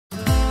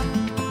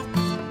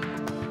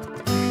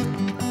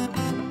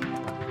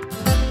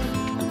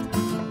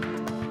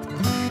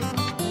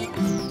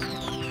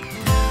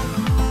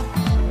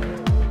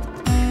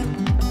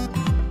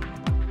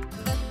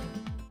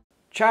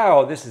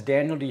Ciao, this is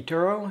Daniel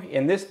DiTuro.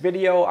 In this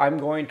video, I'm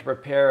going to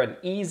prepare an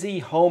easy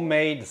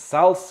homemade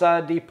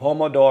salsa di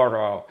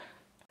pomodoro,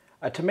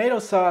 a tomato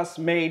sauce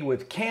made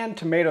with canned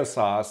tomato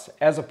sauce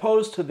as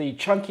opposed to the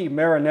chunky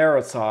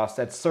marinara sauce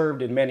that's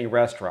served in many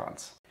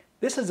restaurants.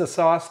 This is a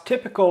sauce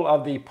typical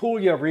of the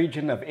Puglia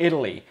region of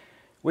Italy,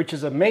 which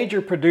is a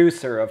major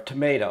producer of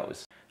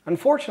tomatoes.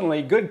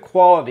 Unfortunately, good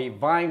quality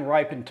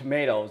vine-ripened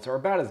tomatoes are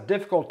about as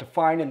difficult to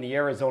find in the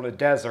Arizona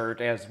desert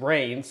as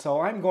rain,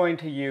 so I'm going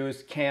to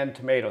use canned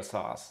tomato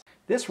sauce.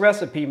 This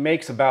recipe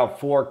makes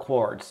about 4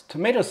 quarts.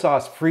 Tomato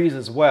sauce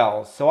freezes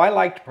well, so I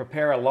like to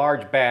prepare a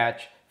large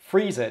batch,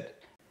 freeze it,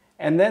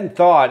 and then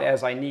thaw it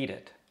as I need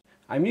it.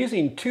 I'm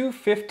using 2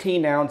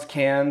 15-ounce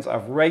cans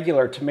of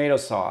regular tomato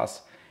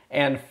sauce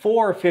and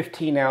 4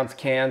 15-ounce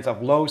cans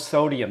of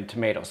low-sodium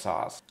tomato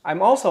sauce.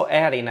 I'm also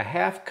adding a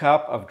half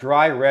cup of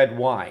dry red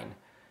wine,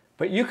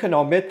 but you can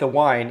omit the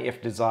wine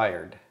if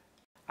desired.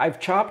 I've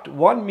chopped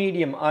 1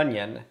 medium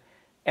onion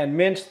and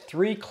minced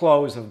 3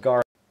 cloves of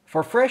garlic.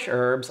 For fresh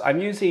herbs, I'm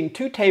using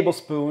 2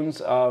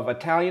 tablespoons of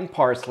Italian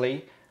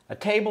parsley, a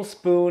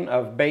tablespoon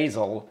of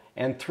basil,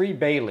 and 3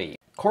 bay leaves.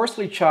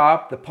 Coarsely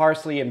chop the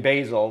parsley and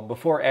basil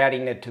before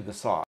adding it to the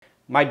sauce.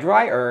 My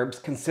dry herbs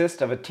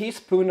consist of a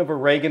teaspoon of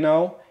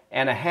oregano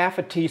and a half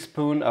a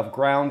teaspoon of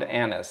ground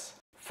anise.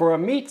 For a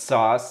meat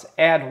sauce,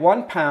 add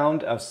 1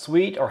 pound of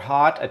sweet or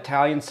hot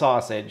Italian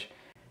sausage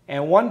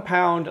and 1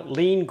 pound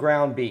lean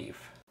ground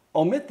beef.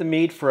 Omit the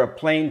meat for a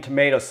plain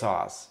tomato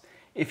sauce.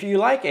 If you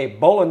like a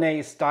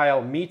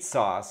bolognese-style meat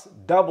sauce,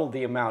 double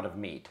the amount of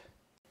meat.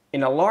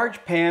 In a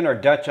large pan or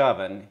Dutch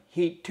oven,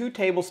 heat 2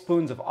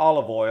 tablespoons of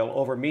olive oil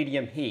over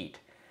medium heat.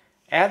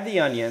 Add the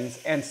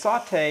onions and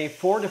saute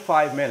 4 to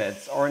 5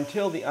 minutes or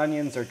until the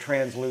onions are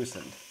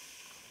translucent.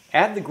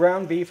 Add the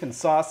ground beef and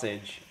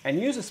sausage and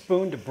use a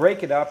spoon to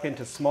break it up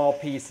into small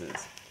pieces.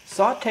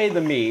 Saute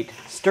the meat,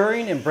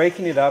 stirring and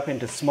breaking it up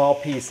into small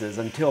pieces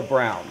until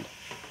browned.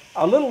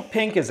 A little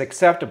pink is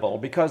acceptable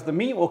because the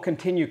meat will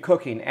continue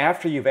cooking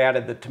after you've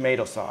added the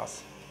tomato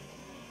sauce.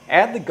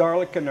 Add the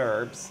garlic and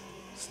herbs,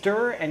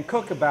 stir and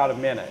cook about a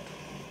minute.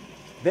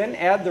 Then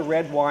add the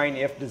red wine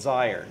if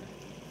desired,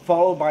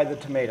 followed by the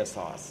tomato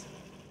sauce.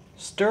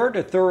 Stir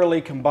to thoroughly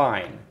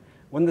combine.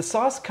 When the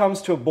sauce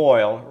comes to a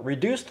boil,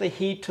 reduce the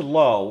heat to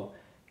low,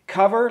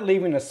 cover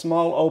leaving a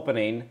small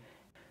opening,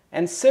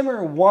 and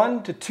simmer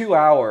 1 to 2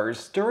 hours,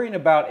 stirring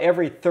about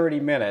every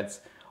 30 minutes,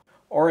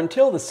 or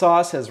until the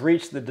sauce has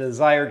reached the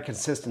desired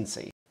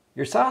consistency.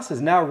 Your sauce is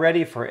now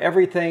ready for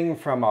everything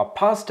from a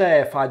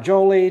pasta e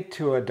fagioli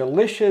to a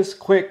delicious,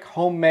 quick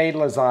homemade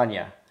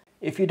lasagna.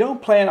 If you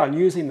don't plan on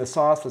using the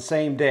sauce the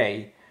same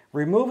day,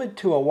 remove it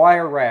to a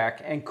wire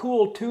rack and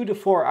cool 2 to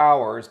 4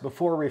 hours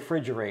before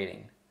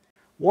refrigerating.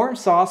 Warm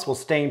sauce will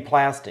stain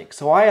plastic,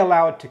 so I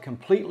allow it to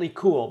completely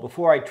cool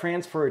before I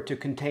transfer it to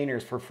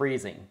containers for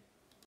freezing.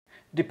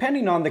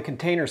 Depending on the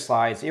container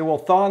size, it will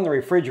thaw in the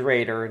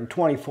refrigerator in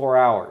 24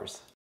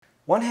 hours.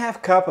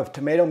 1/2 cup of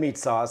tomato meat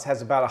sauce has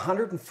about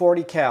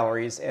 140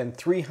 calories and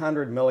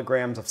 300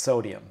 milligrams of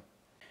sodium.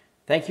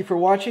 Thank you for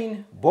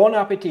watching. Buon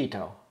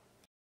appetito!